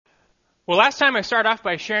Well, last time I started off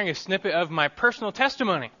by sharing a snippet of my personal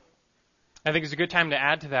testimony. I think it's a good time to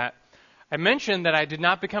add to that. I mentioned that I did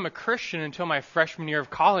not become a Christian until my freshman year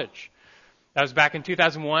of college. That was back in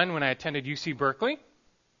 2001 when I attended UC Berkeley.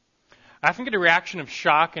 I often get a reaction of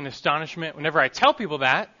shock and astonishment whenever I tell people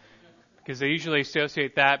that, because they usually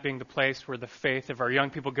associate that being the place where the faith of our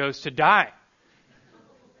young people goes to die.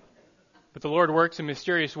 But the Lord works in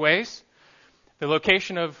mysterious ways. The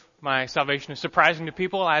location of my salvation is surprising to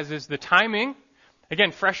people, as is the timing.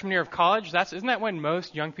 Again, freshman year of college, isn't that when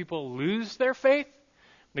most young people lose their faith?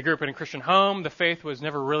 They grew up in a Christian home. The faith was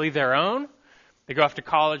never really their own. They go off to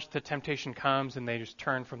college, the temptation comes, and they just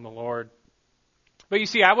turn from the Lord. But you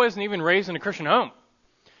see, I wasn't even raised in a Christian home.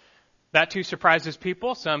 That too surprises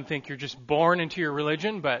people. Some think you're just born into your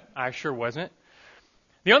religion, but I sure wasn't.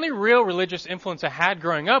 The only real religious influence I had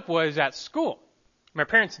growing up was at school. My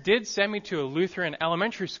parents did send me to a Lutheran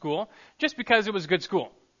elementary school just because it was a good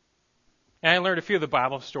school. And I learned a few of the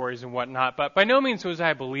Bible stories and whatnot, but by no means was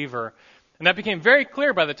I a believer. And that became very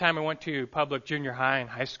clear by the time I went to public junior high and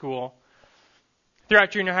high school.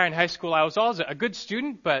 Throughout junior high and high school, I was always a good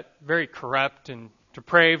student, but very corrupt and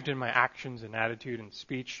depraved in my actions and attitude and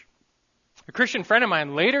speech. A Christian friend of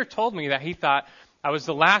mine later told me that he thought I was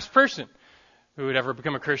the last person who would ever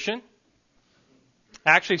become a Christian.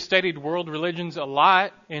 I actually studied world religions a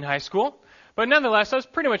lot in high school, but nonetheless, I was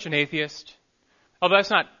pretty much an atheist. Although that's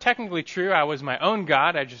not technically true, I was my own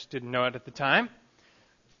God, I just didn't know it at the time.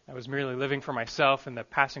 I was merely living for myself and the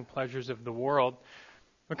passing pleasures of the world.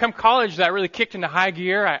 When come college, that really kicked into high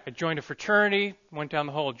gear. I joined a fraternity, went down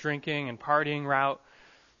the whole drinking and partying route.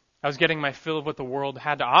 I was getting my fill of what the world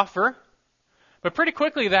had to offer. But pretty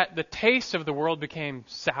quickly, the taste of the world became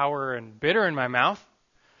sour and bitter in my mouth.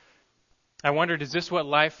 I wondered, is this what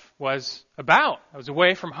life was about? I was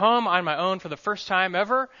away from home on my own for the first time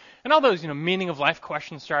ever, and all those, meaning of life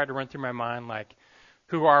questions started to run through my mind, like,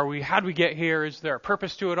 who are we? How did we get here? Is there a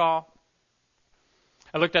purpose to it all?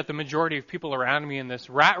 I looked at the majority of people around me in this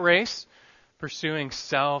rat race, pursuing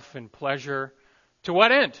self and pleasure. To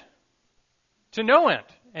what end? To no end.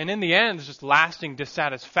 And in the end, it's just lasting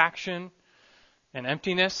dissatisfaction and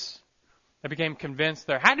emptiness. I became convinced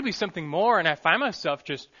there had to be something more, and I find myself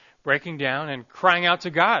just breaking down and crying out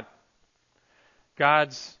to God.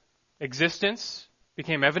 God's existence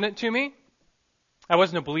became evident to me. I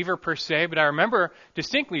wasn't a believer per se, but I remember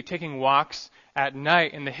distinctly taking walks at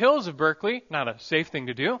night in the hills of Berkeley, not a safe thing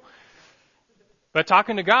to do, but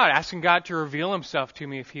talking to God, asking God to reveal himself to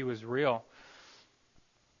me if he was real.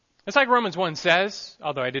 It's like Romans 1 says,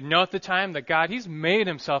 although I didn't know at the time, that God, he's made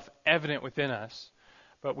himself evident within us,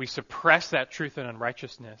 but we suppress that truth in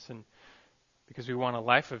unrighteousness, and because we want a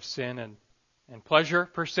life of sin and pleasure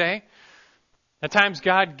per se. At times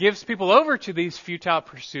God gives people over to these futile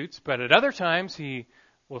pursuits, but at other times he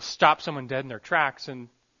will stop someone dead in their tracks, and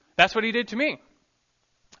that's what he did to me.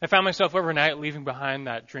 I found myself overnight leaving behind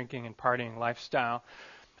that drinking and partying lifestyle.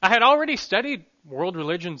 I had already studied world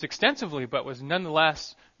religions extensively, but was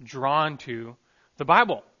nonetheless drawn to the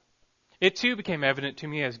Bible. It too became evident to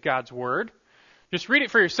me as God's Word. Just read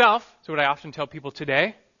it for yourself. That's what I often tell people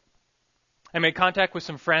today. I made contact with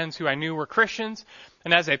some friends who I knew were Christians,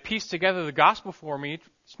 and as I pieced together the gospel for me, it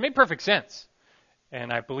made perfect sense,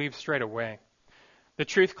 and I believed straight away. The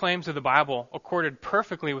truth claims of the Bible accorded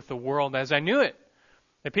perfectly with the world as I knew it,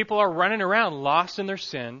 that people are running around lost in their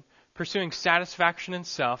sin, pursuing satisfaction in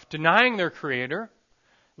self, denying their Creator,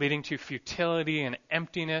 leading to futility and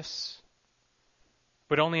emptiness.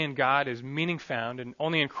 But only in God is meaning found, and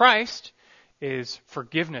only in Christ is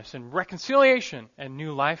forgiveness and reconciliation and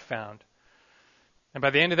new life found. And by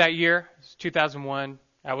the end of that year, 2001,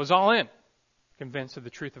 I was all in, convinced of the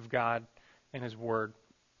truth of God and his Word.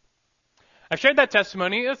 I've shared that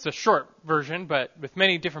testimony. It's a short version, but with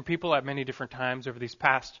many different people at many different times over these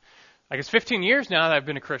past, 15 years now that I've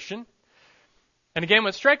been a Christian. And again,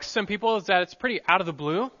 what strikes some people is that it's pretty out of the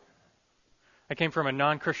blue. I came from a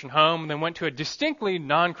non-Christian home and then went to a distinctly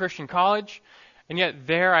non-Christian college, and yet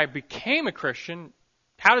there I became a Christian.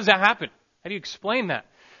 How does that happen? How do you explain that?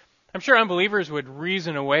 I'm sure unbelievers would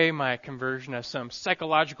reason away my conversion as some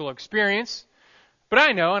psychological experience, but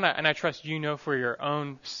I know, and I trust you know for your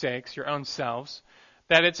own sakes, your own selves,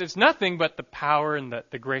 that it's nothing but the power and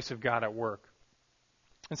the grace of God at work.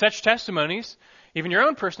 And such testimonies, even your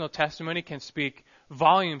own personal testimony, can speak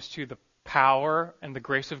volumes to the power and the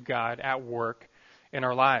grace of God at work in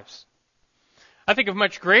our lives. I think of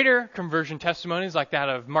much greater conversion testimonies like that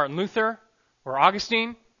of Martin Luther or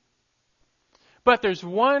Augustine. But there's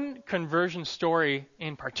one conversion story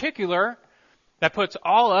in particular that puts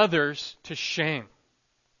all others to shame.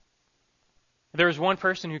 There was one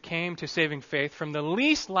person who came to saving faith from the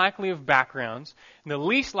least likely of backgrounds, and the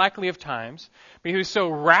least likely of times, but he was so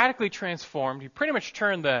radically transformed, he pretty much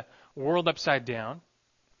turned the world upside down.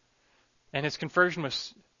 And his conversion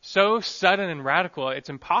was so sudden and radical, it's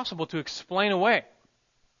impossible to explain away.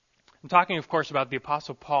 I'm talking, of course, about the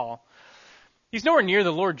Apostle Paul. He's nowhere near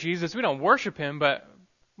the Lord Jesus. We don't worship him, but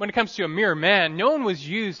when it comes to a mere man, no one was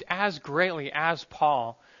used as greatly as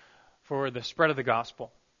Paul for the spread of the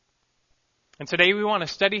gospel. And today we want to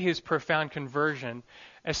study his profound conversion,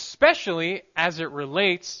 especially as it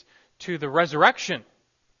relates to the resurrection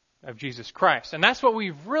of Jesus Christ. And that's what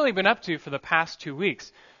we've really been up to for the past 2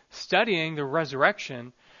 weeks, studying the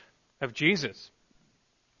resurrection of Jesus.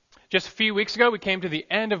 Just a few weeks ago, we came to the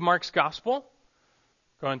end of Mark's gospel,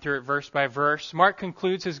 going through it verse by verse. Mark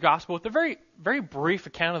concludes his gospel with a very, very brief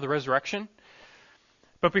account of the resurrection.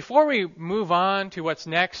 But before we move on to what's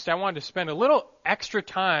next, I wanted to spend a little extra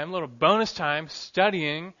time, a little bonus time,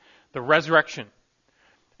 studying the resurrection.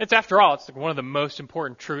 It's, after all, it's one of the most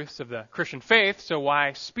important truths of the Christian faith, so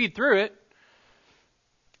why speed through it?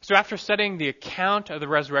 So after studying the account of the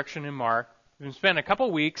resurrection in Mark, we've spent a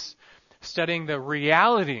couple weeks studying the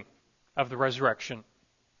reality of the resurrection.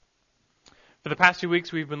 For the past 2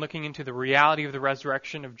 weeks, we've been looking into the reality of the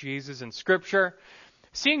resurrection of Jesus in Scripture,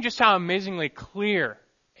 seeing just how amazingly clear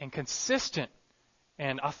and consistent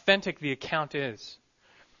and authentic the account is.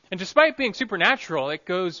 And despite being supernatural, it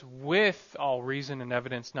goes with all reason and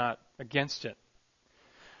evidence, not against it.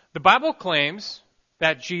 The Bible claims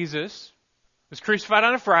that Jesus was crucified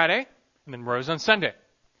on a Friday and then rose on Sunday.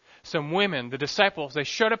 Some women, the disciples, they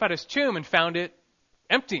showed up at his tomb and found it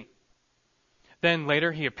empty. Then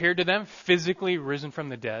later he appeared to them, physically risen from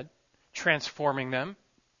the dead, transforming them.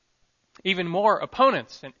 Even more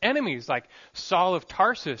opponents and enemies like Saul of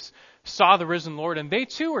Tarsus saw the risen Lord, and they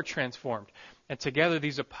too were transformed. And together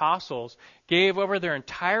these apostles gave over their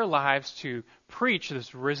entire lives to preach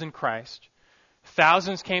this risen Christ.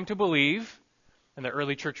 Thousands came to believe, and the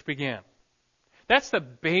early church began. That's the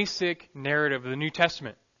basic narrative of the New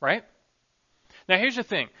Testament, right? Now here's the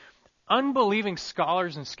thing. Unbelieving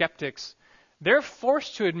scholars and skeptics, they're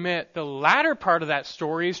forced to admit the latter part of that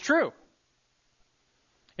story is true.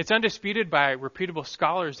 It's undisputed by reputable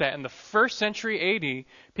scholars that in the first century AD,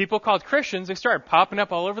 people called Christians, they started popping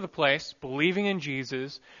up all over the place, believing in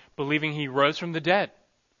Jesus, believing he rose from the dead.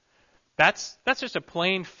 That's just a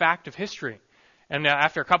plain fact of history. And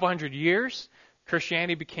after a couple hundred years,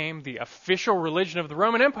 Christianity became the official religion of the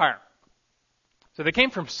Roman Empire. So they came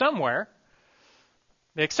from somewhere.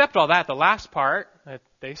 They accept all that, the last part that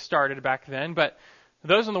they started back then, but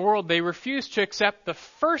those in the world, they refuse to accept the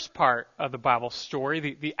first part of the Bible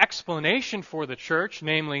story, the explanation for the church,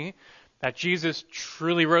 namely that Jesus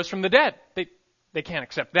truly rose from the dead. They can't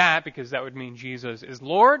accept that because that would mean Jesus is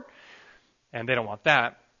Lord, and they don't want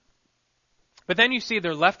that. But then you see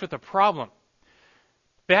they're left with a problem.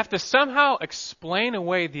 They have to somehow explain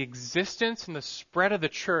away the existence and the spread of the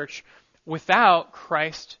church without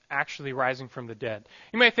Christ actually rising from the dead.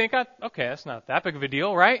 You may think, okay, that's not that big of a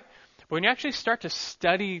deal, right? But when you actually start to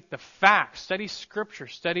study the facts, study Scripture,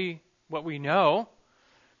 study what we know,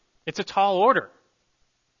 it's a tall order.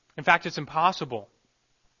 In fact, it's impossible.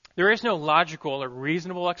 There is no logical or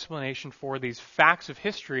reasonable explanation for these facts of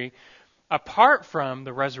history apart from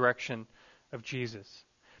the resurrection of Jesus.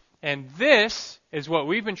 And this is what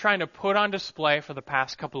we've been trying to put on display for the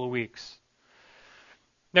past couple of weeks.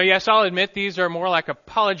 Now, yes, I'll admit these are more like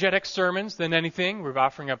apologetic sermons than anything. We're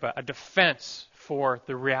offering up a defense for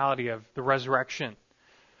the reality of the resurrection.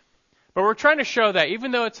 But we're trying to show that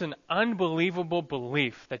even though it's an unbelievable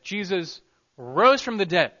belief that Jesus rose from the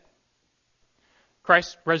dead,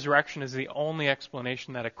 Christ's resurrection is the only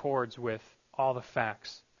explanation that accords with all the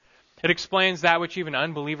facts. It explains that which even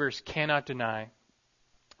unbelievers cannot deny.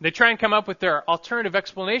 They try and come up with their alternative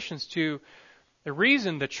explanations to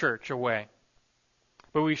reason the church away.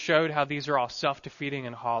 But we showed how these are all self-defeating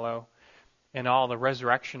and hollow, and all the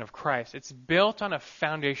resurrection of Christ. It's built on a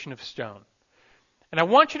foundation of stone. And I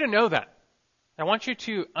want you to know that. I want you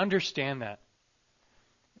to understand that.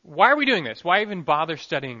 Why are we doing this? Why even bother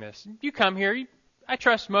studying this? You come here, I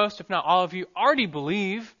trust most, if not all of you, already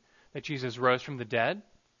believe that Jesus rose from the dead.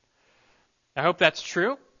 I hope that's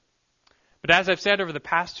true. But as I've said over the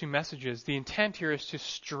past 2 messages, the intent here is to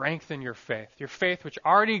strengthen your faith which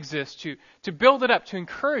already exists, to build it up, to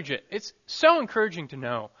encourage it. It's so encouraging to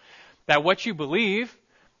know that what you believe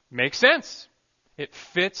makes sense. It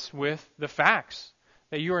fits with the facts.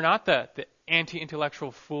 That you are not the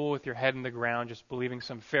anti-intellectual fool with your head in the ground just believing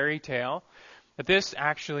some fairy tale. That this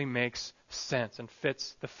actually makes sense and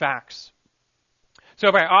fits the facts.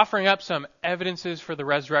 So by offering up some evidences for the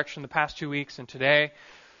resurrection the past 2 weeks and today,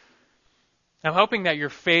 I'm hoping that your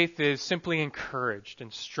faith is simply encouraged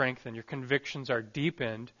and strengthened, your convictions are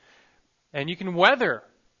deepened, and you can weather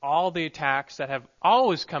all the attacks that have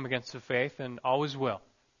always come against the faith and always will.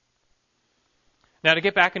 Now, to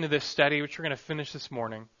get back into this study, which we're going to finish this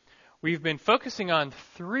morning, we've been focusing on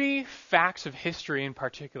 3 facts of history in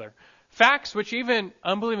particular. Facts which even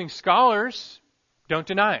unbelieving scholars don't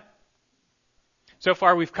deny. So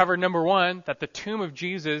far, we've covered number 1, that the tomb of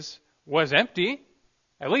Jesus was empty.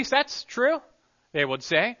 At least that's true, they would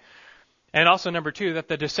say. And also number 2, that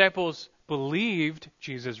the disciples believed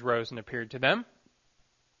Jesus rose and appeared to them.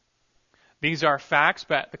 These are facts,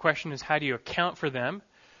 but the question is, how do you account for them?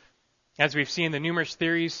 As we've seen, the numerous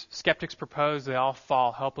theories skeptics propose, they all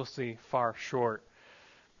fall helplessly far short.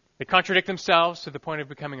 They contradict themselves to the point of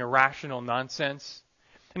becoming irrational nonsense.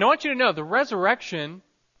 And I want you to know, the resurrection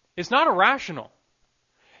is not irrational.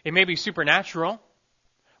 It may be supernatural,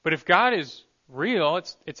 but if God is real,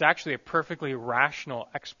 it's actually a perfectly rational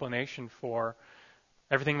explanation for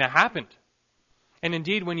everything that happened. And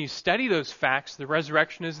indeed, when you study those facts, the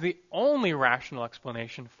resurrection is the only rational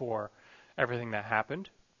explanation for everything that happened.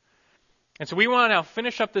 And so we want to now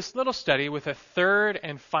finish up this little study with a third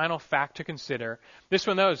and final fact to consider. This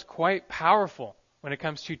one, though, is quite powerful when it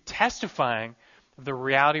comes to testifying of the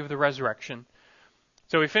reality of the resurrection.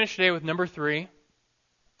 So we finish today with number 3.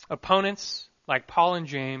 Opponents like Paul and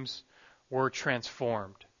James were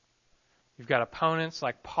transformed. You've got opponents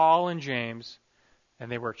like Paul and James,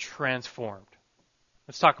 and they were transformed.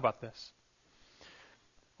 Let's talk about this.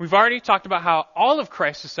 We've already talked about how all of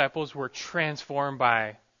Christ's disciples were transformed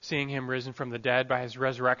by seeing him risen from the dead, by his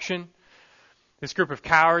resurrection. This group of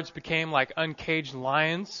cowards became like uncaged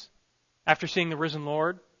lions after seeing the risen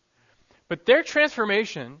Lord. But their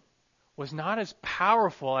transformation was not as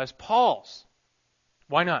powerful as Paul's.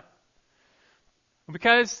 Why not?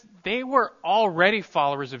 Because they were already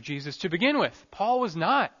followers of Jesus to begin with. Paul was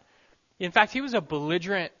not. In fact, he was a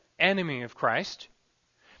belligerent enemy of Christ.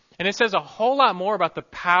 And it says a whole lot more about the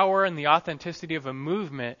power and the authenticity of a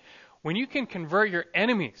movement when you can convert your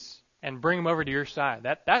enemies and bring them over to your side.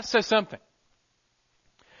 That says something.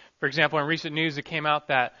 For example, in recent news, it came out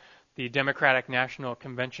that the Democratic National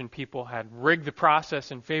Convention people had rigged the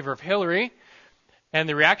process in favor of Hillary. And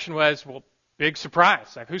the reaction was, well, big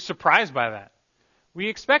surprise. Like, who's surprised by that? We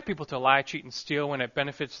expect people to lie, cheat, and steal when it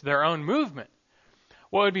benefits their own movement.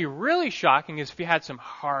 What would be really shocking is if you had some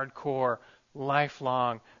hardcore,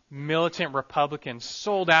 lifelong, militant Republicans,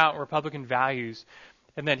 sold out Republican values,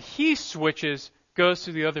 and then he switches, goes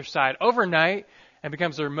to the other side overnight, and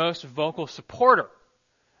becomes their most vocal supporter.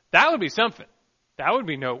 That would be something. That would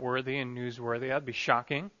be noteworthy and newsworthy. That would be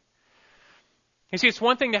shocking. You see, it's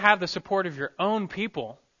one thing to have the support of your own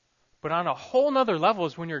people, but on a whole nother level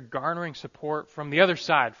is when you're garnering support from the other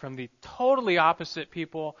side, from the totally opposite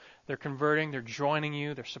people. They're converting, they're joining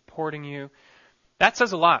you, they're supporting you. That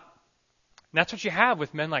says a lot. And that's what you have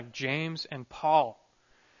with men like James and Paul.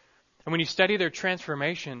 And when you study their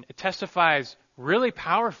transformation, it testifies really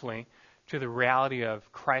powerfully to the reality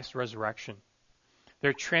of Christ's resurrection.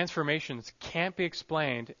 Their transformations can't be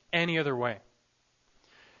explained any other way.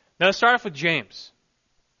 Now let's start off with James.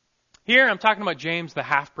 Here I'm talking about James, the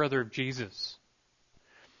half-brother of Jesus.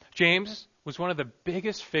 James was one of the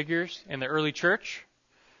biggest figures in the early church.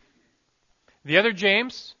 The other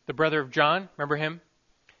James, the brother of John, remember him?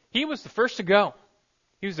 He was the first to go.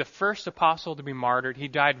 He was the first apostle to be martyred. He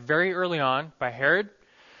died very early on by Herod.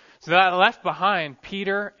 So that left behind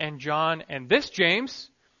Peter and John and this James,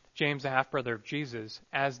 James the half-brother of Jesus,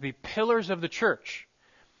 as the pillars of the church.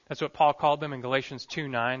 That's what Paul called them in Galatians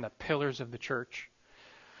 2:9, the pillars of the church.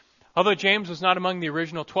 Although James was not among the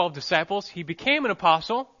original 12 disciples, he became an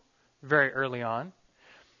apostle very early on.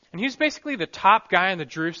 And he was basically the top guy in the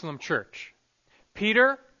Jerusalem church.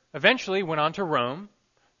 Peter eventually went on to Rome.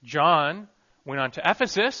 John went on to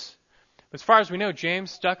Ephesus. But as far as we know, James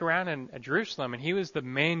stuck around in Jerusalem, and he was the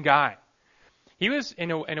main guy. He was, in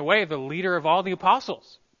a way, the leader of all the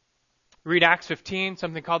apostles. Read Acts 15,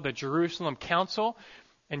 something called the Jerusalem Council,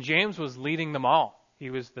 and James was leading them all. He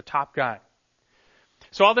was the top guy.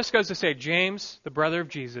 So all this goes to say, James, the brother of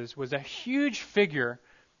Jesus, was a huge figure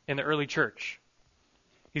in the early church.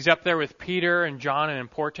 He's up there with Peter and John in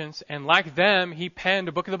importance, and like them, he penned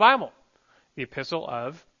a book of the Bible, the Epistle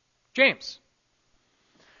of James.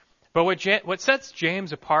 But what sets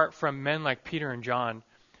James apart from men like Peter and John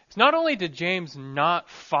is not only did James not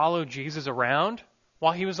follow Jesus around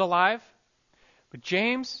while he was alive, but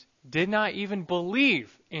James did not even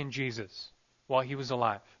believe in Jesus while he was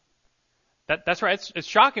alive. That's right. It's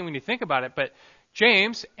shocking when you think about it, but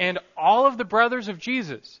James and all of the brothers of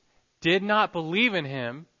Jesus did not believe in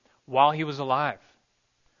him while he was alive.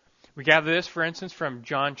 We gather this, for instance, from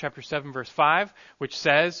John chapter 7, verse 5, which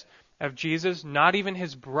says of Jesus, not even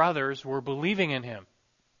his brothers were believing in him.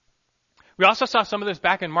 We also saw some of this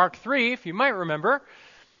back in Mark 3, if you might remember,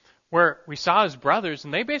 where we saw his brothers,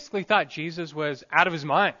 and they basically thought Jesus was out of his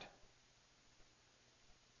mind.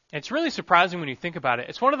 It's really surprising when you think about it.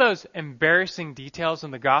 It's one of those embarrassing details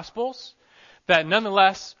in the Gospels that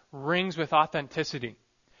nonetheless rings with authenticity.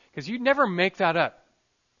 Because you'd never make that up.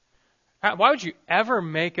 Why would you ever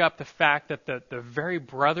make up the fact that the very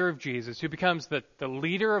brother of Jesus, who becomes the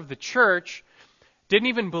leader of the church, didn't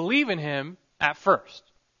even believe in him at first?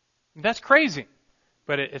 That's crazy,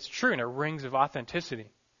 but it's true, and it rings of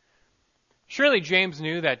authenticity. Surely James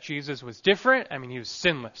knew that Jesus was different. I mean, he was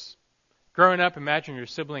sinless. Growing up, imagine your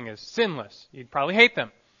sibling is sinless. You'd probably hate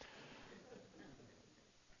them.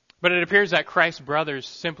 But it appears that Christ's brothers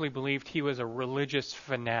simply believed he was a religious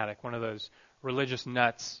fanatic, one of those religious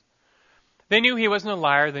nuts. They knew he wasn't a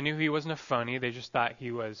liar. They knew he wasn't a phony. They just thought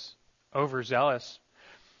he was overzealous.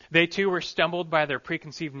 They too were stumbled by their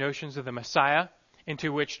preconceived notions of the Messiah,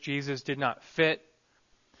 into which Jesus did not fit.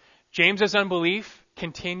 James's unbelief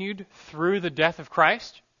continued through the death of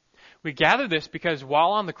Christ. We gather this because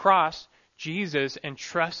while on the cross, Jesus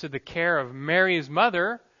entrusted the care of Mary, his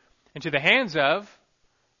mother, into the hands of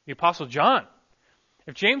the Apostle John.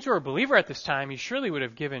 If James were a believer at this time, he surely would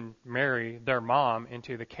have given Mary, their mom,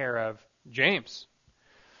 into the care of James.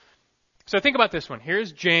 So think about this one.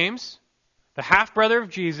 Here's James, the half-brother of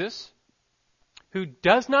Jesus, who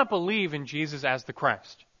does not believe in Jesus as the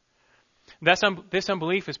Christ. This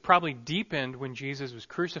unbelief is probably deepened when Jesus was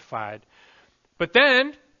crucified. But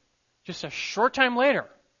then, just a short time later,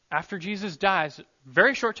 after Jesus dies,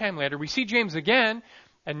 very short time later, we see James again,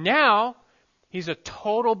 and now he's a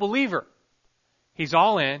total believer. He's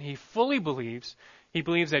all in. He fully believes. He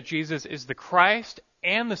believes that Jesus is the Christ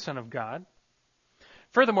and the Son of God.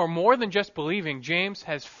 Furthermore, more than just believing, James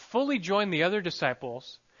has fully joined the other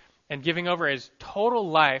disciples and giving over his total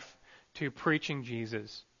life to preaching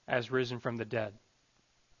Jesus as risen from the dead.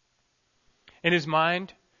 In his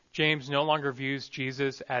mind, James no longer views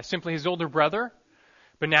Jesus as simply his older brother,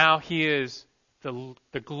 but now he is the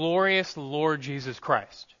glorious Lord Jesus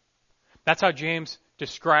Christ. That's how James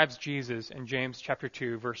describes Jesus in James chapter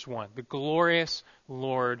 2, verse 1. The glorious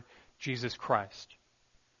Lord Jesus Christ.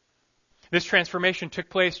 This transformation took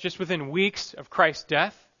place just within weeks of Christ's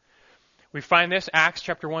death. We find this, Acts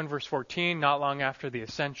chapter 1, verse 14, not long after the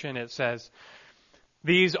ascension. It says,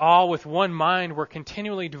 "These all with one mind were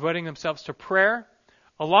continually devoting themselves to prayer,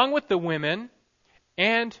 along with the women,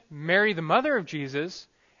 and Mary, the mother of Jesus,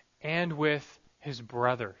 and with his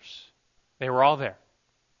brothers." They were all there.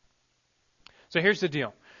 So here's the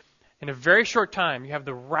deal. In a very short time, you have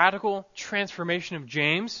the radical transformation of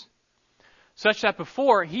James, such that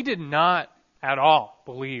before he did not at all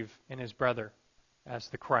believe in his brother as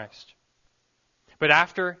the Christ. But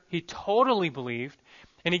after he totally believed,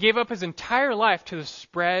 and he gave up his entire life to the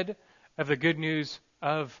spread of the good news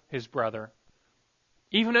of his brother,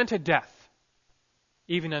 even unto death.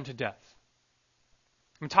 Even unto death.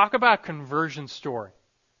 And talk about a conversion story.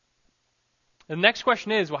 The next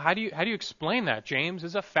question is, well, how do you explain that? James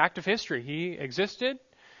is a fact of history. He existed.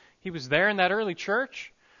 He was there in that early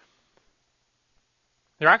church.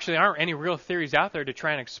 There actually aren't any real theories out there to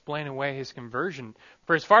try and explain away his conversion.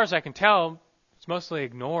 For as far as I can tell, it's mostly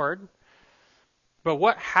ignored. But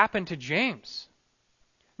what happened to James?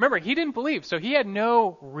 Remember, he didn't believe, so he had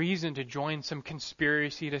no reason to join some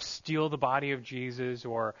conspiracy to steal the body of Jesus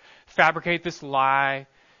or fabricate this lie.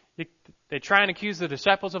 They try and accuse the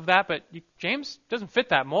disciples of that, but James doesn't fit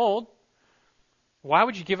that mold. Why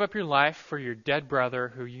would you give up your life for your dead brother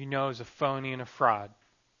who you know is a phony and a fraud?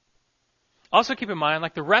 Also keep in mind,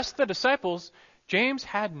 like the rest of the disciples, James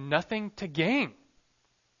had nothing to gain.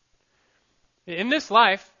 In this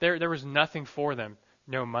life, there was nothing for them.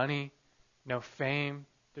 No money, no fame,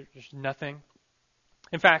 there's nothing.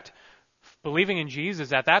 In fact, believing in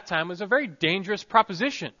Jesus at that time was a very dangerous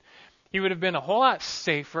proposition. He would have been a whole lot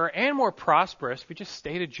safer and more prosperous if he just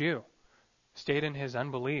stayed a Jew, stayed in his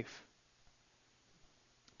unbelief.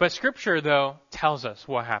 But Scripture, though, tells us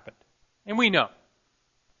what happened. And we know.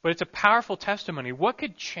 But it's a powerful testimony. What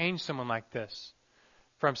could change someone like this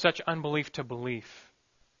from such unbelief to belief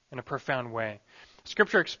in a profound way?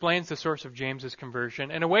 Scripture explains the source of James's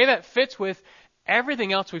conversion in a way that fits with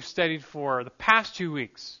everything else we've studied for the past 2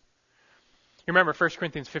 weeks. You remember 1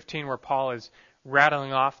 Corinthians 15 where Paul is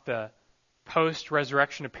rattling off the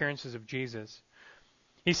post-resurrection appearances of Jesus.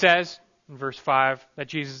 He says in verse 5 that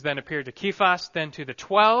Jesus then appeared to Cephas, then to the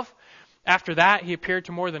 12. After that, he appeared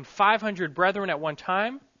to more than 500 brethren at one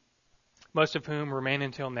time, most of whom remain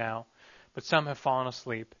until now, but some have fallen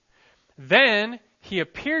asleep. Then he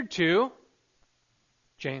appeared to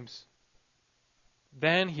James.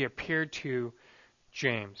 Then he appeared to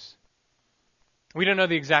James. We don't know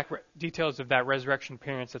the exact details of that resurrection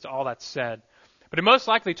appearance. That's all that's said. But it most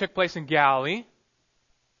likely took place in Galilee,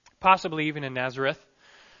 possibly even in Nazareth.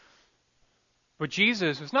 But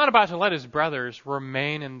Jesus was not about to let his brothers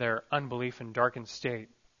remain in their unbelief and darkened state.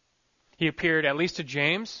 He appeared at least to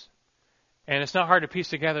James, and it's not hard to piece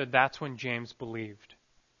together that's when James believed.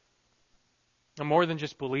 And more than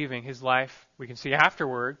just believing, his life, we can see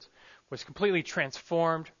afterwards, was completely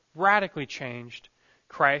transformed, radically changed.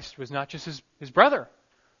 Christ was not just his brother,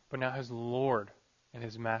 but now his Lord and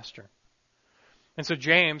his master. And so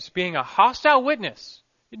James, being a hostile witness,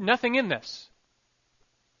 did nothing in this.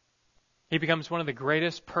 He becomes one of the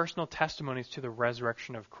greatest personal testimonies to the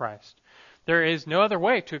resurrection of Christ. There is no other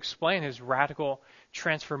way to explain his radical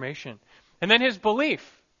transformation. And then his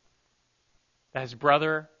belief that his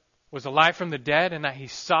brother was alive from the dead and that he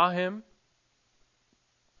saw him,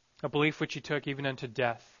 a belief which he took even unto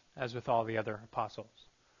death, as with all the other apostles.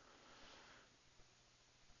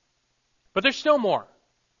 But there's still more.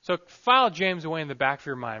 So file James away in the back of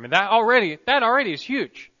your mind. I mean, that already is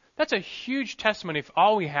huge. That's a huge testimony if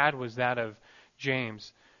all we had was that of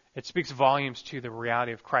James. It speaks volumes to the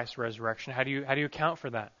reality of Christ's resurrection. How do you account for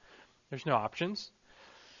that? There's no options.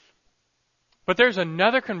 But there's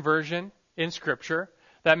another conversion in Scripture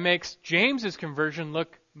that makes James's conversion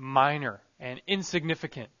look minor and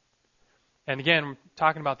insignificant. And again, I'm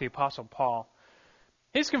talking about the Apostle Paul.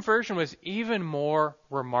 His conversion was even more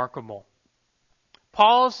remarkable.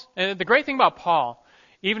 And the great thing about Paul,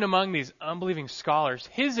 even among these unbelieving scholars,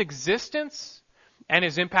 his existence and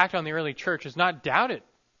his impact on the early church is not doubted.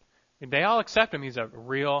 I mean, they all accept him. He's a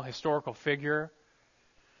real historical figure.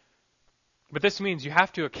 But this means you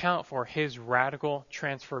have to account for his radical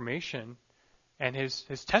transformation and his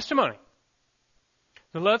testimony.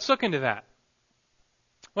 So let's look into that.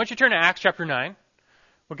 Why don't you turn to Acts chapter 9.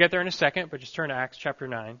 We'll get there in a second, but just turn to Acts chapter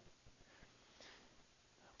 9.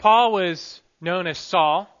 Paul was known as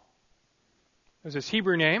Saul. It was his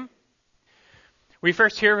Hebrew name. We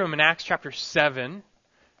first hear of him in Acts chapter 7,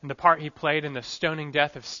 and the part he played in the stoning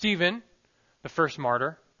death of Stephen, the first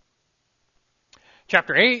martyr.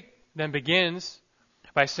 Chapter 8 then begins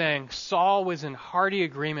by saying Saul was in hearty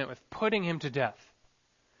agreement with putting him to death.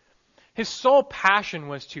 His sole passion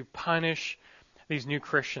was to punish these new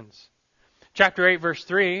Christians. Chapter 8 verse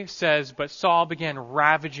 3 says, "But Saul began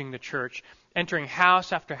ravaging the church, entering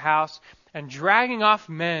house after house, and dragging off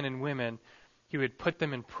men and women. He would put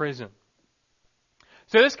them in prison."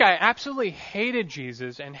 So this guy absolutely hated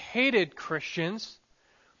Jesus and hated Christians.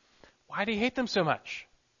 Why did he hate them so much?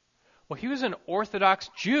 Well, he was an Orthodox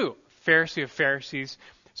Jew, Pharisee of Pharisees.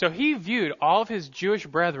 So he viewed all of his Jewish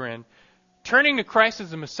brethren turning to Christ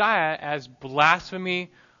as the Messiah as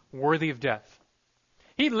blasphemy worthy of death.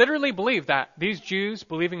 He literally believed that these Jews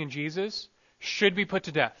believing in Jesus should be put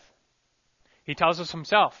to death. He tells us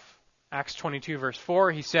himself, Acts 22 verse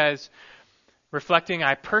 4, he says, reflecting,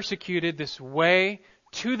 "I persecuted this way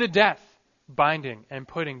to the death, binding and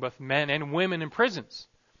putting both men and women in prisons."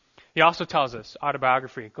 He also tells us,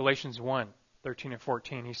 autobiography, Galatians 1, 13 and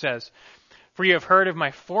 14, he says, "For you have heard of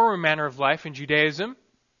my former manner of life in Judaism,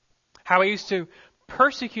 how I used to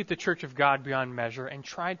persecute the church of God beyond measure and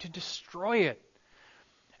tried to destroy it,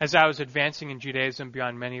 as I was advancing in Judaism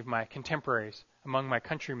beyond many of my contemporaries among my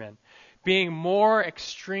countrymen, being more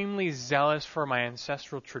extremely zealous for my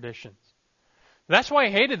ancestral traditions." That's why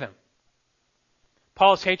he hated them.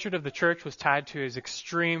 Paul's hatred of the church was tied to his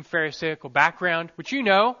extreme Pharisaical background, which you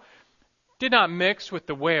know did not mix with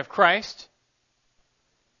the way of Christ.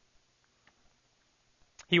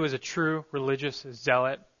 He was a true religious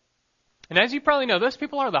zealot. And as you probably know, those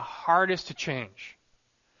people are the hardest to change.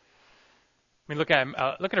 I mean, look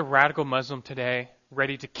at a radical Muslim today,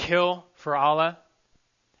 ready to kill for Allah.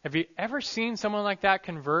 Have you ever seen someone like that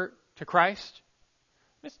convert to Christ?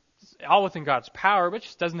 It's all within God's power, but it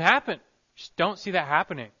just doesn't happen. Just don't see that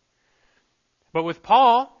happening. But with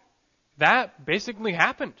Paul, that basically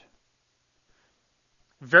happened.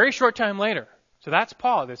 Very short time later. So that's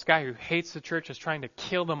Paul, this guy who hates the church, is trying to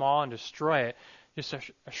kill them all and destroy it. Just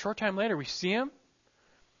a short time later, we see him,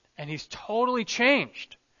 and he's totally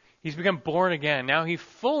changed. He's become born again. Now he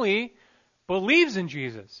fully believes in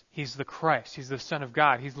Jesus. He's the Christ. He's the Son of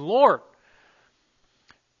God. He's Lord.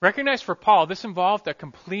 Recognize for Paul, this involved a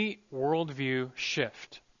complete worldview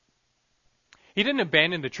shift. He didn't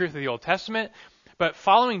abandon the truth of the Old Testament, but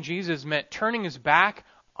following Jesus meant turning his back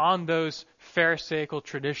on those Pharisaical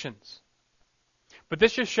traditions But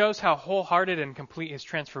this just shows how wholehearted and complete his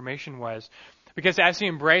transformation was. Because as he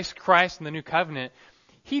embraced Christ in the new covenant,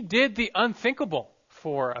 he did the unthinkable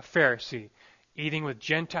for a Pharisee, eating with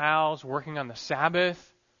Gentiles, working on the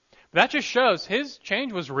Sabbath. But that just shows his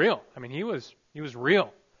change was real. I mean, he was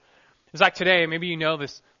real. It's like today, maybe you know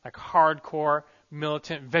this like hardcore,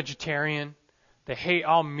 militant vegetarian. They hate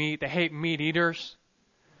all meat. They hate meat eaters.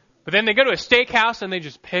 But then they go to a steakhouse and they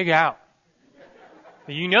just pig out.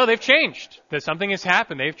 You know they've changed, that something has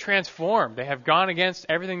happened. They've transformed. They have gone against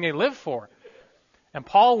everything they lived for. And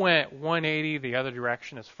Paul went 180 the other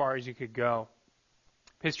direction as far as you could go.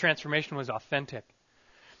 His transformation was authentic.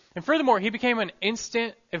 And furthermore, he became an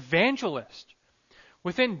instant evangelist.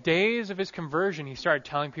 Within days of his conversion, he started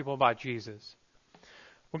telling people about Jesus.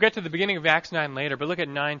 We'll get to the beginning of Acts 9 later, but look at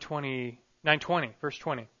 9:20, verse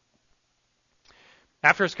 20.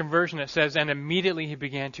 After his conversion, it says, and immediately he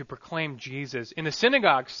began to proclaim Jesus in the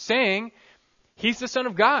synagogues, saying, he's the Son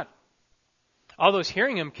of God. All those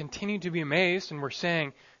hearing him continued to be amazed and were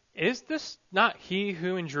saying, is this not he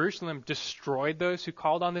who in Jerusalem destroyed those who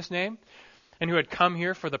called on this name, and who had come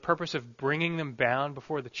here for the purpose of bringing them bound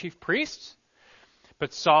before the chief priests?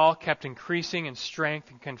 But Saul kept increasing in strength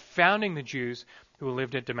and confounding the Jews who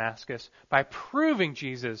lived at Damascus by proving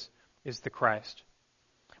Jesus is the Christ.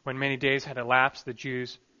 When many days had elapsed, the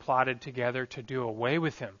Jews plotted together to do away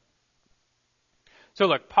with him. So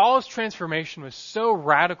look, Paul's transformation was so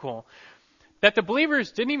radical that the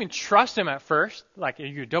believers didn't even trust him at first. Like, are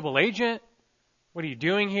you a double agent? What are you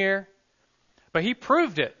doing here? But he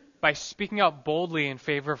proved it by speaking out boldly in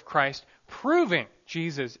favor of Christ, proving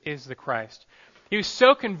Jesus is the Christ. He was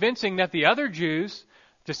so convincing that the other Jews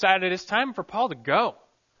decided it's time for Paul to go.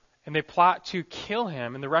 And they plot to kill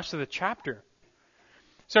him in the rest of the chapter.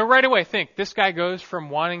 So right away, think, this guy goes from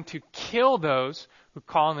wanting to kill those who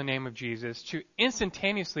call on the name of Jesus to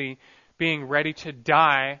instantaneously being ready to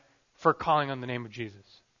die for calling on the name of Jesus.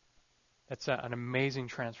 That's an amazing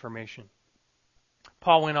transformation.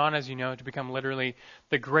 Paul went on, as you know, to become literally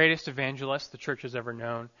the greatest evangelist the church has ever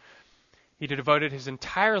known. He devoted his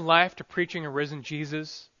entire life to preaching a risen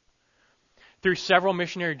Jesus. Through several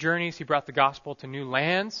missionary journeys, he brought the gospel to new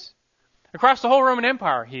lands. Across the whole Roman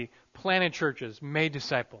Empire, he planted churches, made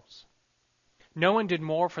disciples. No one did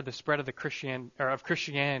more for the spread of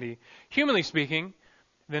Christianity, humanly speaking,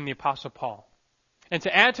 than the Apostle Paul. And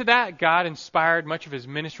to add to that, God inspired much of his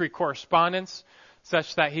ministry correspondence,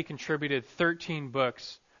 such that he contributed 13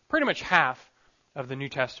 books, pretty much half of the New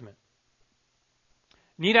Testament.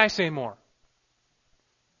 Need I say more?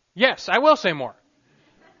 Yes, I will say more.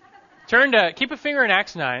 Keep a finger in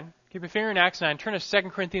Acts 9. Keep a finger in Acts 9. Turn to 2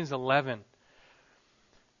 Corinthians 11.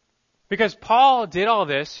 Because Paul did all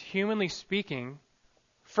this, humanly speaking,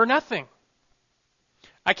 for nothing.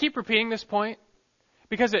 I keep repeating this point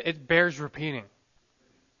because it bears repeating.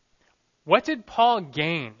 What did Paul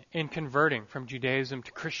gain in converting from Judaism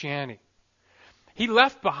to Christianity? He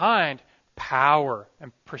left behind power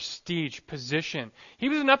and prestige, position. He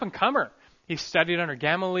was an up-and-comer. He studied under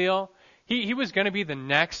Gamaliel. He was going to be the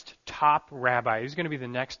next top rabbi. He was going to be the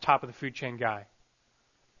next top of the food chain guy.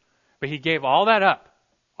 But he gave all that up,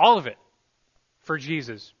 all of it, for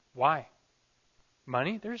Jesus. Why?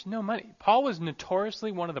 Money? There's no money. Paul was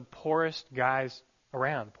notoriously one of the poorest guys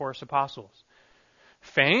around, the poorest apostles.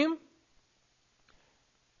 Fame?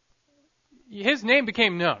 His name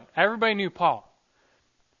became known. Everybody knew Paul.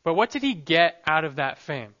 But what did he get out of that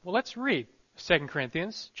fame? Well, let's read 2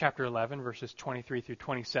 Corinthians chapter 11, verses 23 through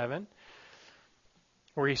 27,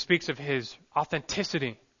 where he speaks of his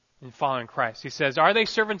authenticity in following Christ. He says, are they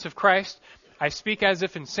servants of Christ? I speak as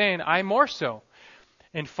if insane. I more so,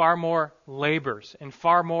 in far more labors, in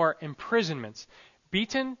far more imprisonments,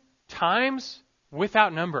 beaten times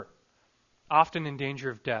without number, often in danger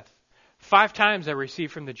of death. 5 times I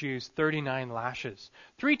received from the Jews 39 lashes.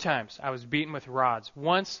 3 times I was beaten with rods.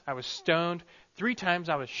 Once I was stoned. 3 times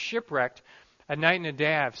I was shipwrecked. A night and a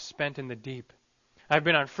day I have spent in the deep. I have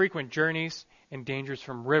been on frequent journeys in dangers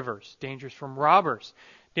from rivers, dangers from robbers,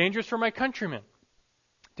 dangers from my countrymen,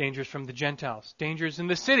 dangers from the Gentiles, dangers in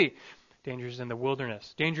the city, dangers in the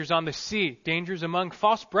wilderness, dangers on the sea, dangers among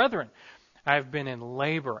false brethren. I have been in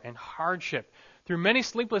labor and hardship, through many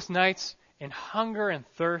sleepless nights, in hunger and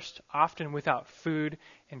thirst, often without food,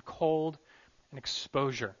 and cold and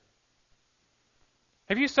exposure.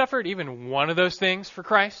 Have you suffered even one of those things for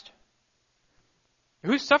Christ?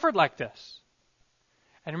 Who suffered like this?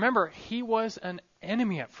 And remember, he was an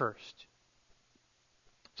enemy at first.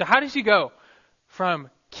 So how does he go from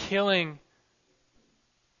killing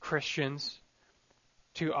Christians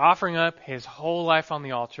to offering up his whole life on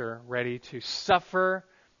the altar, ready to suffer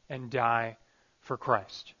and die for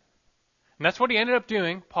Christ? And that's what he ended up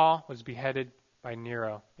doing. Paul was beheaded by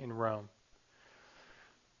Nero in Rome.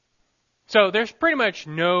 So there's pretty much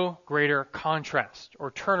no greater contrast or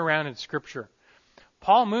turnaround in Scripture.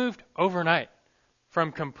 Paul moved overnight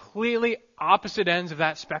from completely opposite ends of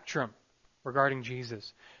that spectrum regarding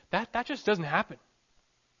Jesus. That just doesn't happen.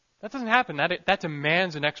 That doesn't happen. That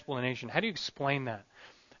demands an explanation. How do you explain that?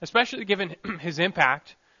 Especially given his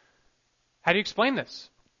impact, how do you explain this?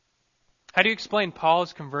 How do you explain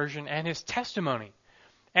Paul's conversion and his testimony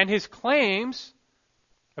and his claims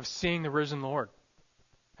of seeing the risen Lord?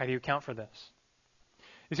 How do you account for this?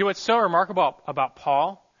 You see, what's so remarkable about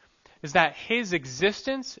Paul is that his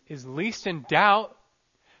existence is least in doubt,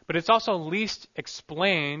 but it's also least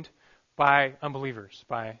explained by unbelievers,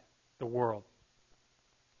 by the world.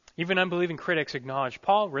 Even unbelieving critics acknowledge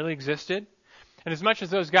Paul really existed. And as much as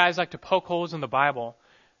those guys like to poke holes in the Bible,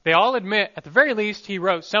 they all admit, at the very least, he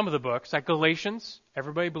wrote some of the books, like Galatians.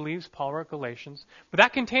 Everybody believes Paul wrote Galatians. But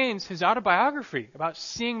that contains his autobiography about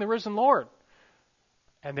seeing the risen Lord.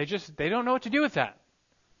 And they don't know what to do with that.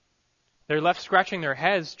 They're left scratching their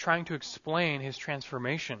heads trying to explain his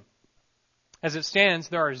transformation. As it stands,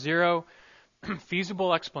 there are zero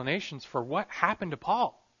feasible explanations for what happened to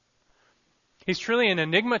Paul. He's truly an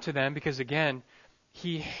enigma to them because, again,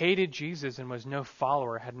 he hated Jesus and was no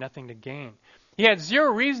follower, had nothing to gain. He had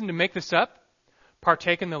zero reason to make this up,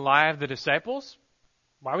 partake in the lie of the disciples.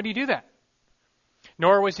 Why would he do that?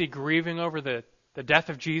 Nor was he grieving over the death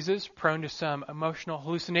of Jesus, prone to some emotional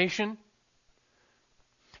hallucination.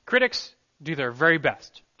 Critics do their very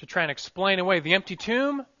best to try and explain away the empty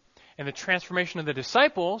tomb and the transformation of the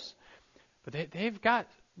disciples, but they've got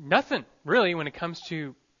nothing, really, when it comes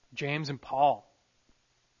to James and Paul.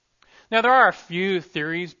 Now, there are a few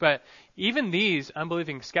theories, but even these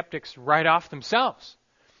unbelieving skeptics write off themselves.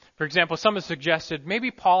 For example, some have suggested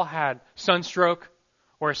maybe Paul had sunstroke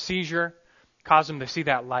or a seizure, caused him to see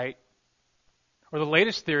that light. Or the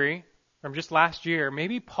latest theory from just last year,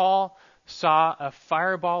 maybe Paul saw a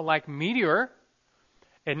fireball-like meteor.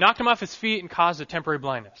 It knocked him off his feet and caused a temporary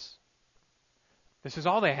blindness. This is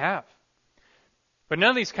all they have. But none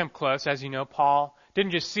of these come close. As you know, Paul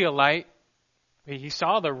didn't just see a light. He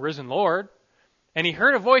saw the risen Lord, and he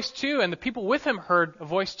heard a voice too, and the people with him heard a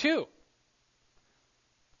voice too.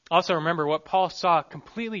 Also remember, what Paul saw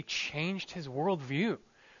completely changed his worldview.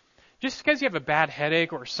 Just because you have a bad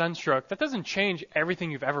headache or sunstroke, that doesn't change everything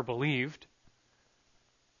you've ever believed.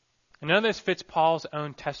 And none of this fits Paul's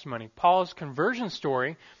own testimony. Paul's conversion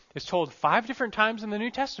story is told 5 different times in the New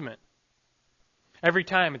Testament. Every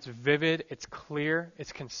time it's vivid, it's clear,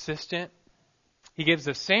 it's consistent. He gives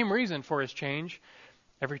the same reason for his change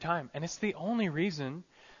every time. And it's the only reason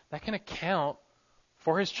that can account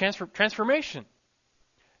for his transformation.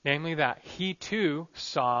 Namely that he too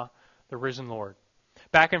saw the risen Lord.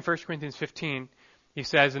 Back in 1 Corinthians 15, he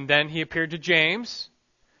says, and then he appeared to James,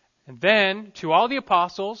 and then to all the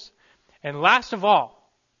apostles, and last of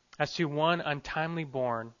all, as to one untimely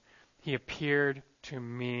born, he appeared to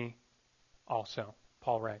me also,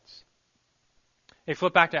 Paul writes. Hey,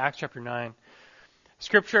 flip back to Acts chapter 9.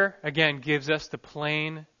 Scripture, again, gives us the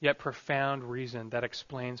plain yet profound reason that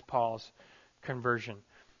explains Paul's conversion.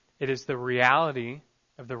 It is the reality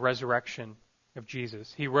of the resurrection of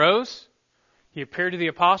Jesus. He rose, he appeared to the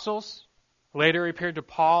apostles, later he appeared to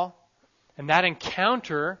Paul, and that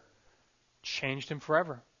encounter changed him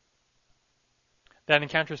forever. That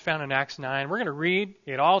encounter is found in Acts 9. We're going to read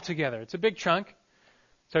it all together. It's a big chunk,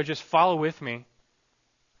 so just follow with me.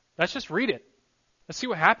 Let's just read it. Let's see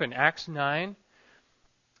what happened. Acts 9.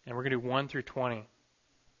 And we're going to do 1 through 20.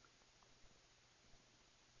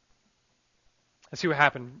 Let's see what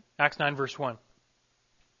happened. Acts 9, verse 1.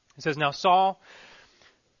 It says, now Saul,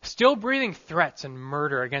 still breathing threats and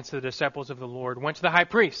murder against the disciples of the Lord, went to the high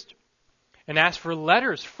priest and asked for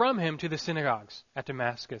letters from him to the synagogues at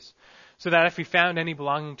Damascus, so that if he found any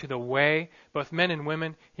belonging to the way, both men and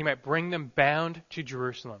women, he might bring them bound to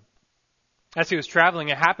Jerusalem. As he was traveling,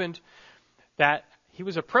 it happened that he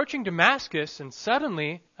was approaching Damascus, and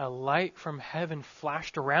suddenly a light from heaven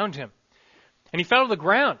flashed around him. And he fell to the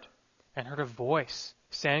ground and heard a voice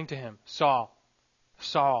saying to him, Saul,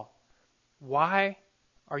 Saul, why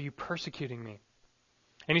are you persecuting me?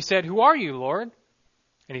 And he said, who are you, Lord?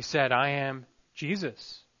 And he said, I am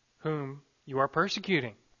Jesus, whom you are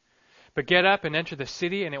persecuting. But get up and enter the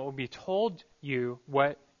city, and it will be told you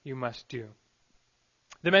what you must do.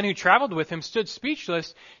 The men who traveled with him stood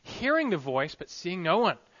speechless, hearing the voice, but seeing no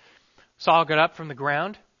one. Saul got up from the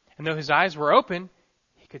ground, and though his eyes were open,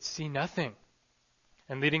 he could see nothing.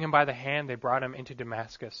 And leading him by the hand, they brought him into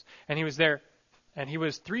Damascus. And he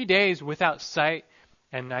was 3 days without sight,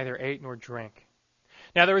 and neither ate nor drank.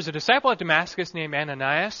 Now there was a disciple at Damascus named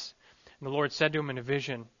Ananias, and the Lord said to him in a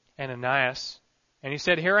vision, Ananias. And he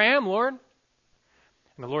said, Here I am, Lord.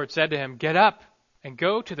 And the Lord said to him, Get up and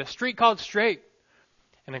go to the street called Straight,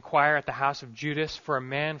 and inquire at the house of Judas for a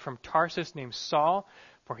man from Tarsus named Saul,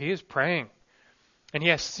 for he is praying. And he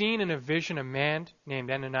has seen in a vision a man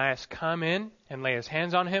named Ananias come in and lay his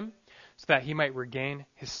hands on him, so that he might regain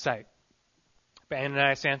his sight. But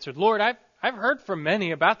Ananias answered, Lord, I've heard from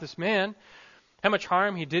many about this man, how much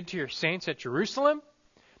harm he did to your saints at Jerusalem.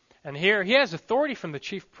 And here he has authority from the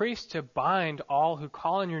chief priest to bind all who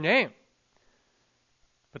call on your name.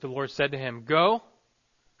 But the Lord said to him, Go,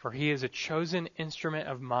 for he is a chosen instrument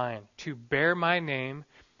of mine to bear my name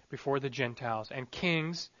before the Gentiles and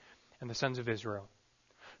kings and the sons of Israel.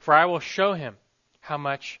 For I will show him how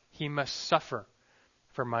much he must suffer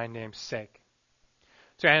for my name's sake.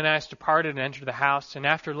 So Ananias departed and entered the house, and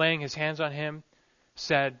after laying his hands on him,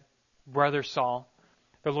 said, Brother Saul,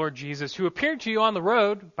 the Lord Jesus, who appeared to you on the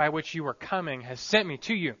road by which you were coming, has sent me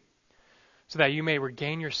to you, so that you may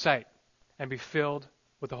regain your sight and be filled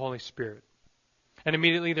with the Holy Spirit. And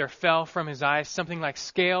immediately there fell from his eyes something like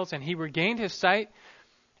scales, and he regained his sight,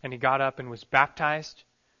 and he got up and was baptized,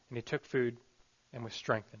 and he took food and was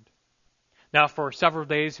strengthened. Now for several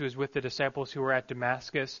days he was with the disciples who were at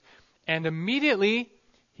Damascus, and immediately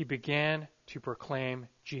he began to proclaim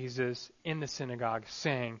Jesus in the synagogue,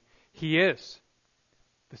 saying, He is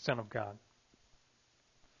the Son of God.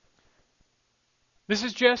 This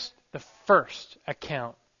is just the first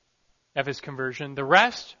account of his conversion. The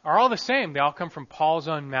rest are all the same. They all come from Paul's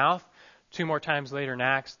own mouth, 2 more times later in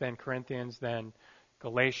Acts, then Corinthians, then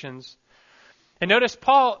Galatians. And notice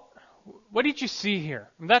Paul, what did you see here?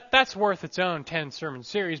 That's worth its own 10 sermon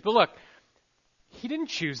series. But look, he didn't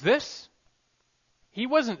choose this. He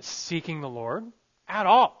wasn't seeking the Lord at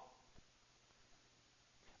all.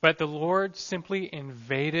 But the Lord simply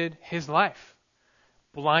invaded his life,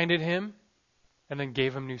 blinded him, and then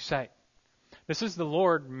gave him new sight. This is the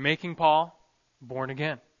Lord making Paul born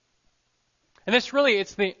again. And this really,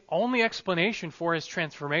 it's the only explanation for his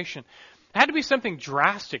transformation. It had to be something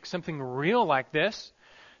drastic, something real like this,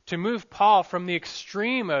 to move Paul from the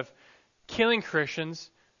extreme of killing Christians,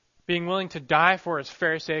 being willing to die for his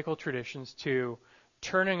Pharisaical traditions, to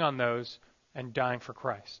turning on those and dying for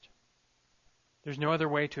Christ. There's no other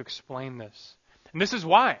way to explain this. And this is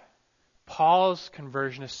why Paul's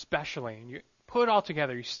conversion especially, and you put it all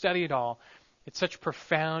together, you study it all, it's such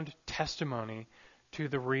profound testimony to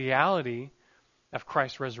the reality of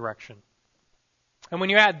Christ's resurrection. And when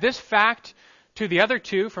you add this fact to the other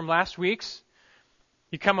two from last week's,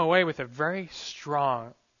 you come away with a very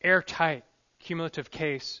strong, airtight, cumulative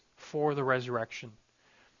case for the resurrection.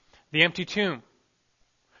 The empty tomb.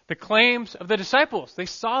 The claims of the disciples. They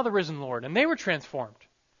saw the risen Lord and they were transformed.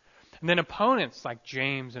 And then opponents like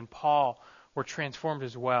James and Paul were transformed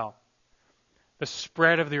as well. The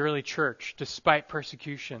spread of the early church despite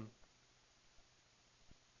persecution.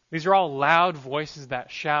 These are all loud voices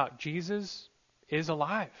that shout, Jesus is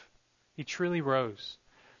alive. He truly rose.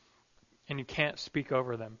 And you can't speak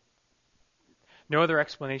over them. No other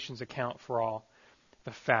explanations account for all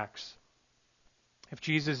the facts. If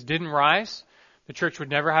Jesus didn't rise, the church would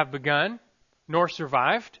never have begun, nor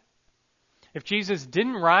survived. If Jesus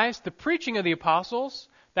didn't rise, the preaching of the apostles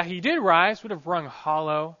that he did rise would have rung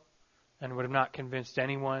hollow and would have not convinced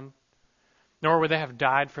anyone, nor would they have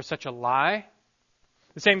died for such a lie.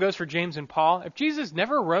 The same goes for James and Paul. If Jesus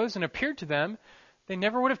never rose and appeared to them, they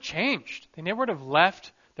never would have changed. They never would have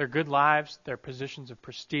left their good lives, their positions of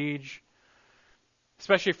prestige,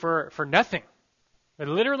 especially for nothing. But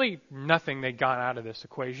literally nothing they got out of this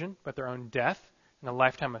equation but their own death and a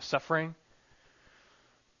lifetime of suffering.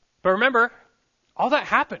 But remember, all that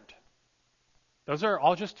happened. Those are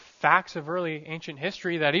all just facts of early ancient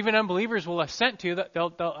history that even unbelievers will assent to, that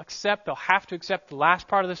they'll accept, they'll have to accept the last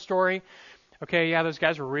part of the story. Okay, yeah, those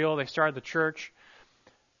guys were real, they started the church,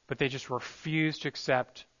 but they just refuse to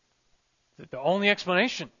accept the only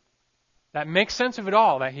explanation that makes sense of it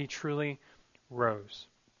all, that he truly rose.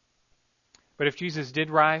 But if Jesus did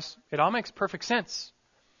rise, it all makes perfect sense.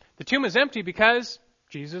 The tomb is empty because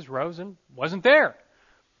Jesus rose and wasn't there.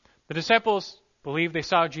 The disciples believed they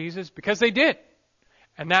saw Jesus because they did.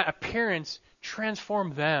 And that appearance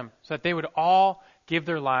transformed them so that they would all give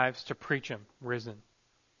their lives to preach him risen.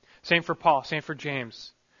 Same for Paul, same for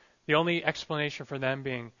James. The only explanation for them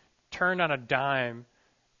being turned on a dime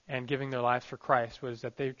and giving their lives for Christ was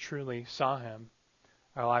that they truly saw him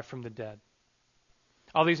alive from the dead.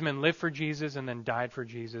 All these men lived for Jesus and then died for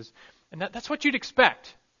Jesus. And that's what you'd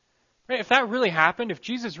expect. Right? If that really happened, if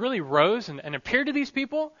Jesus really rose and appeared to these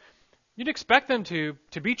people, you'd expect them to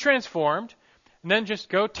be transformed and then just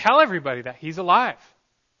go tell everybody that he's alive.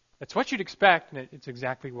 That's what you'd expect, and it's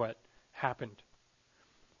exactly what happened.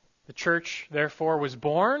 The church, therefore, was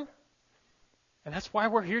born, and that's why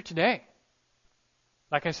we're here today.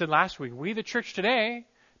 Like I said last week, we, the church today,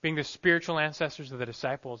 being the spiritual ancestors of the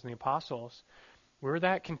disciples and the apostles, we're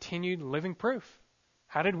that continued living proof.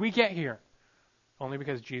 How did we get here? Only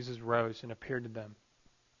because Jesus rose and appeared to them.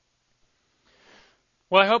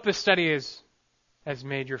 Well, I hope this study has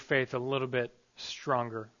made your faith a little bit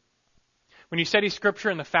stronger. When you study Scripture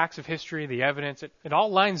and the facts of history, the evidence, it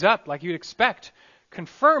all lines up like you'd expect,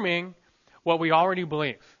 confirming what we already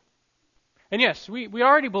believe. And yes, we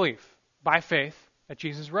already believe by faith that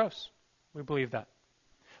Jesus rose. We believe that.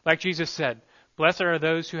 Like Jesus said, blessed are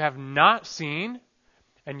those who have not seen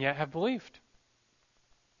and yet have believed.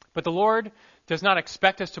 But the Lord does not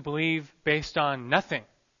expect us to believe based on nothing.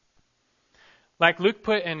 Like Luke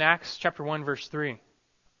put in Acts chapter 1, verse 3,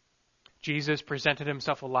 Jesus presented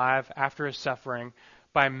himself alive after his suffering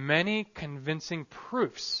by many convincing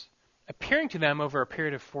proofs, appearing to them over a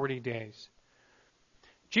period of 40 days.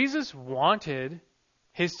 Jesus wanted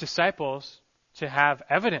his disciples to have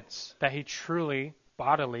evidence that he truly,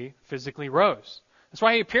 bodily, physically rose. That's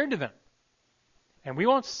why he appeared to them. And we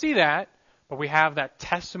won't see that, but we have that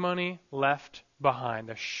testimony left behind,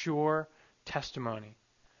 a sure testimony.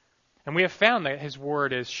 And we have found that his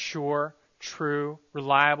word is sure, true,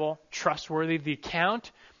 reliable, trustworthy. The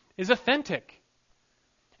account is authentic.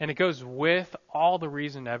 And it goes with all the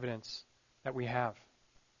reasoned evidence that we have.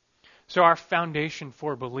 So our foundation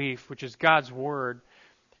for belief, which is God's word,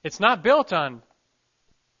 it's not built on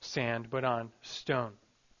sand, but on stone.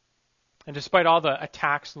 And despite all the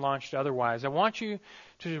attacks launched otherwise, I want you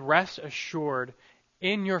to rest assured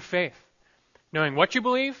in your faith, knowing what you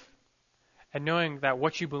believe and knowing that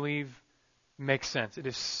what you believe makes sense. It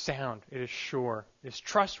is sound. It is sure. It is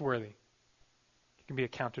trustworthy. It can be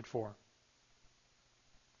accounted for.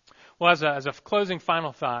 Well, as a closing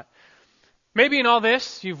final thought, maybe in all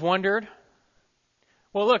this you've wondered,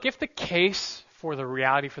 well, look, if the case for the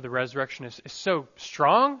reality for the resurrection is so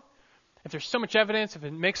strong, if there's so much evidence, if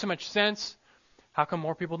it makes so much sense, how come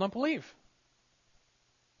more people don't believe?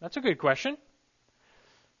 That's a good question.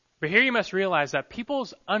 But here you must realize that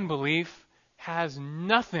people's unbelief has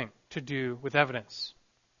nothing to do with evidence.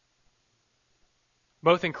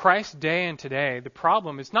 Both in Christ's day and today, the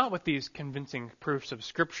problem is not with these convincing proofs of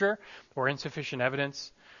Scripture or insufficient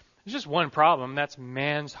evidence. There's just one problem. That's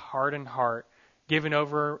man's hardened heart, given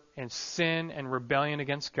over in sin and rebellion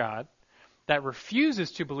against God, that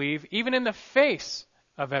refuses to believe even in the face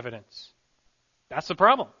of evidence. That's the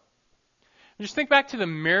problem. Just think back to the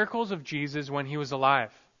miracles of Jesus when he was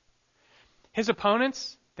alive. His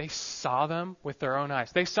opponents, they saw them with their own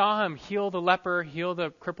eyes. They saw him heal the leper, heal the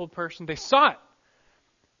crippled person. They saw it.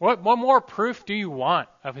 What more proof do you want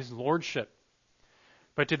of his lordship?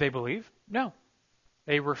 But did they believe? No.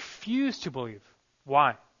 They refused to believe.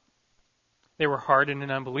 Why? They were hardened in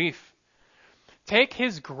unbelief. Take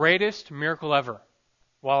his greatest miracle ever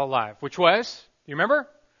while alive, which was, do you remember?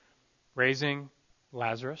 Raising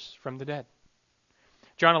Lazarus from the dead.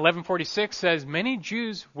 John 11:46 says, many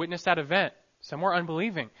Jews witnessed that event. Some were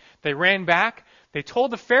unbelieving. They ran back. They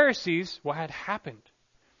told the Pharisees what had happened.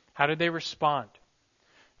 How did they respond?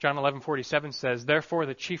 John 11:47 says, therefore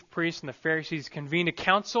the chief priests and the Pharisees convened a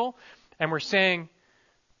council and were saying,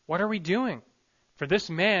 what are we doing? For this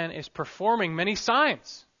man is performing many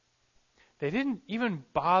signs. They didn't even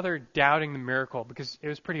bother doubting the miracle because it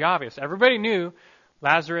was pretty obvious. Everybody knew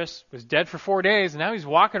Lazarus was dead for 4 days and now he's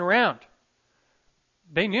walking around.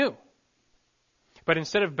 They knew. But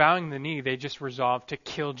instead of bowing the knee, they just resolved to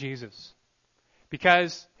kill Jesus.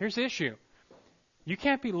 Because here's the issue. You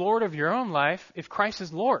can't be Lord of your own life if Christ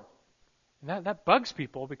is Lord. And that bugs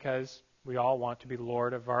people because we all want to be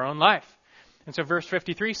Lord of our own life. And so verse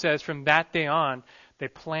 53 says, from that day on, they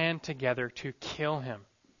planned together to kill him.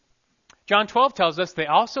 John 12 tells us they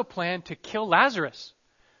also planned to kill Lazarus.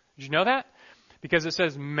 Did you know that? Because it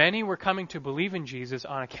says many were coming to believe in Jesus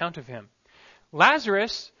on account of him.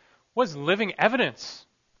 Lazarus was living evidence.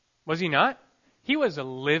 Was he not? He was a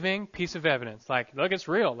living piece of evidence. Like, look, it's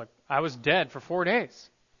real. Like, I was dead for 4 days.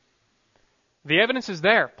 The evidence is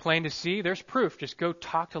there, plain to see. There's proof. Just go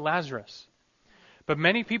talk to Lazarus. But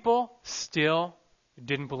many people still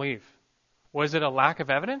didn't believe. Was it a lack of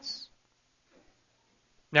evidence?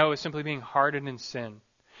 No, it was simply being hardened in sin.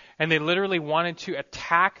 And they literally wanted to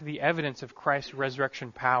attack the evidence of Christ's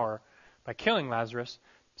resurrection power by killing Lazarus.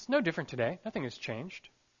 It's no different today. Nothing has changed.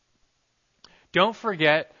 Don't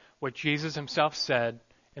forget what Jesus himself said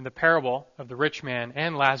in the parable of the rich man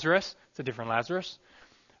and Lazarus. It's a different Lazarus.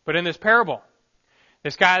 But in this parable,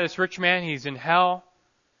 This guy, this rich man, he's in hell.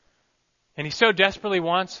 And he so desperately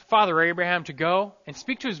wants Father Abraham to go and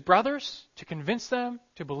speak to his brothers to convince them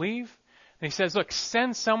to believe. And he says, look,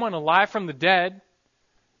 send someone alive from the dead.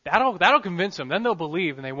 That'll convince them. Then they'll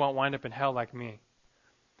believe and they won't wind up in hell like me.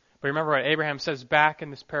 But remember what Abraham says back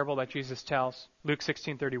in this parable that Jesus tells, Luke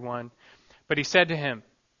 16:31. But he said to him,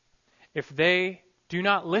 if they do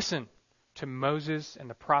not listen to Moses and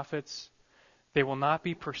the prophets, they will not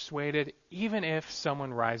be persuaded even if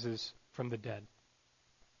someone rises from the dead.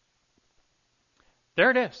 There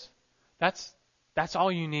it is. That's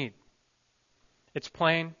all you need. It's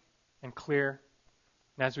plain and clear.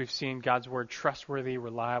 And as we've seen, God's word, trustworthy,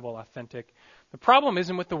 reliable, authentic. The problem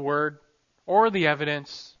isn't with the word or the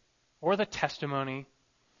evidence or the testimony,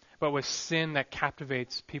 but with sin that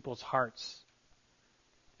captivates people's hearts.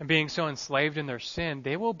 And being so enslaved in their sin,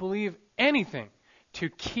 they will believe anything to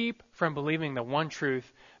keep from believing the one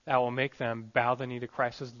truth that will make them bow the knee to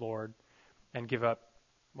Christ as Lord and give up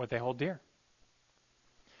what they hold dear.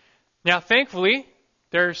 Now, thankfully,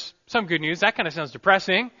 there's some good news. That kind of sounds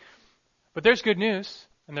depressing, but there's good news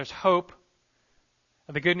and there's hope.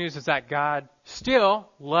 And the good news is that God still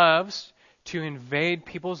loves to invade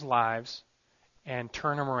people's lives and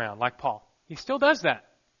turn them around, like Paul. He still does that.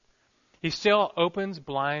 He still opens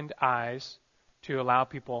blind eyes to allow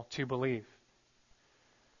people to believe.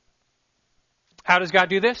 How does God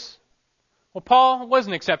do this? Well, Paul was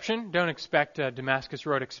an exception. Don't expect a Damascus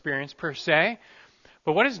Road experience per se.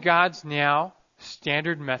 But what is God's now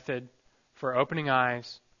standard method for opening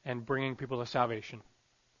eyes and bringing people to salvation?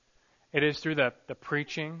 It is through the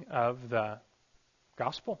preaching of the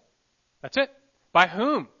gospel. That's it. By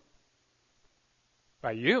whom?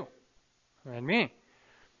 By you and me.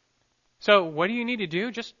 So what do you need to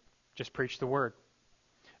do? Just preach the word.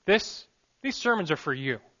 These sermons are for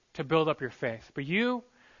you to build up your faith. But you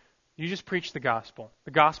just preach the gospel.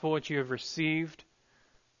 The gospel which you have received,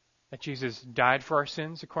 that Jesus died for our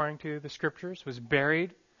sins according to the scriptures, was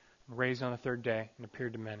buried, and raised on the third day, and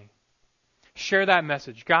appeared to many. Share that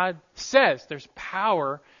message. God says there's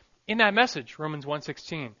power in that message, Romans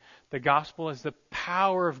 1:16. The gospel is the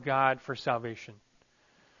power of God for salvation.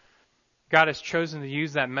 God has chosen to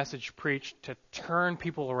use that message preached to turn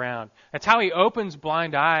people around. That's how he opens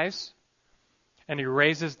blind eyes and he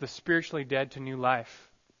raises the spiritually dead to new life.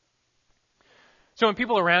 So when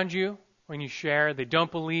people around you, when you share, they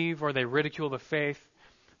don't believe or they ridicule the faith,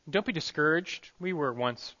 don't be discouraged. We were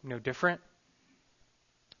once no different.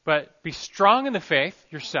 But be strong in the faith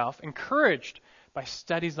yourself, encouraged by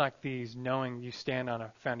studies like these, knowing you stand on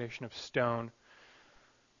a foundation of stone.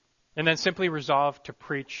 And then simply resolve to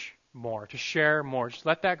preach more, to share more. Just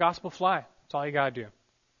let that gospel fly. That's all you got to do.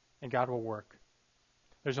 And God will work.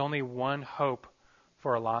 There's only one hope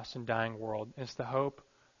for a lost and dying world. It's the hope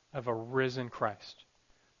of a risen Christ.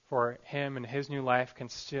 For him and his new life can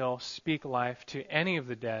still speak life to any of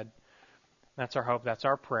the dead. That's our hope. That's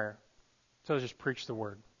our prayer. So just preach the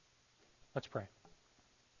word. Let's pray.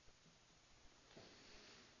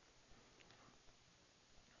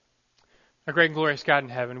 Our great and glorious God in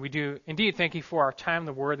heaven, we do indeed thank you for our time in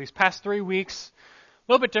the Word. These past 3 weeks,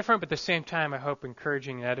 a little bit different, but at the same time, I hope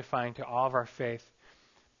encouraging and edifying to all of our faith.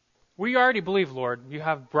 We already believe, Lord, you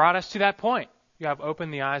have brought us to that point. You have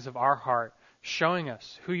opened the eyes of our heart, showing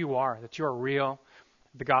us who you are, that you are real,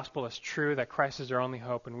 the gospel is true, that Christ is our only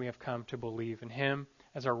hope, and we have come to believe in him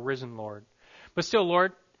as our risen Lord. But still,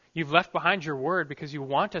 Lord, you've left behind your word because you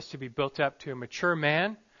want us to be built up to a mature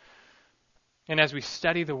man. And as we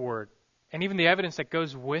study the word, and even the evidence that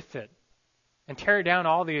goes with it, and tear down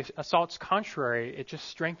all the assaults contrary, it just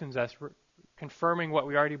strengthens us, confirming what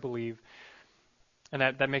we already believe, and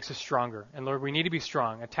that makes us stronger. And Lord, we need to be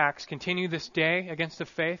strong. Attacks continue this day against the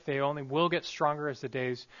faith. They only will get stronger as the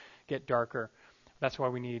days get darker. That's why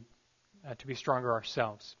we need to be stronger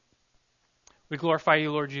ourselves. We glorify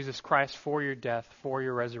you, Lord Jesus Christ, for your death, for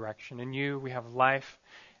your resurrection. In you we have life.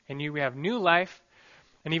 In you we have new life.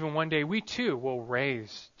 And even one day we too will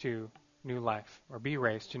raise to new life, or be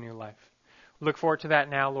raised to new life. We look forward to that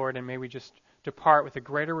now, Lord, and may we just depart with a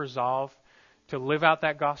greater resolve to live out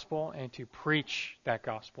that gospel and to preach that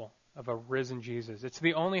gospel of a risen Jesus. It's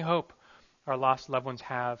the only hope our lost loved ones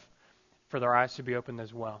have for their eyes to be opened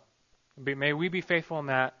as well. May we be faithful in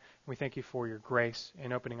that. We thank you for your grace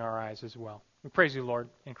in opening our eyes as well. We praise you, Lord.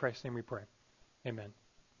 In Christ's name we pray. Amen.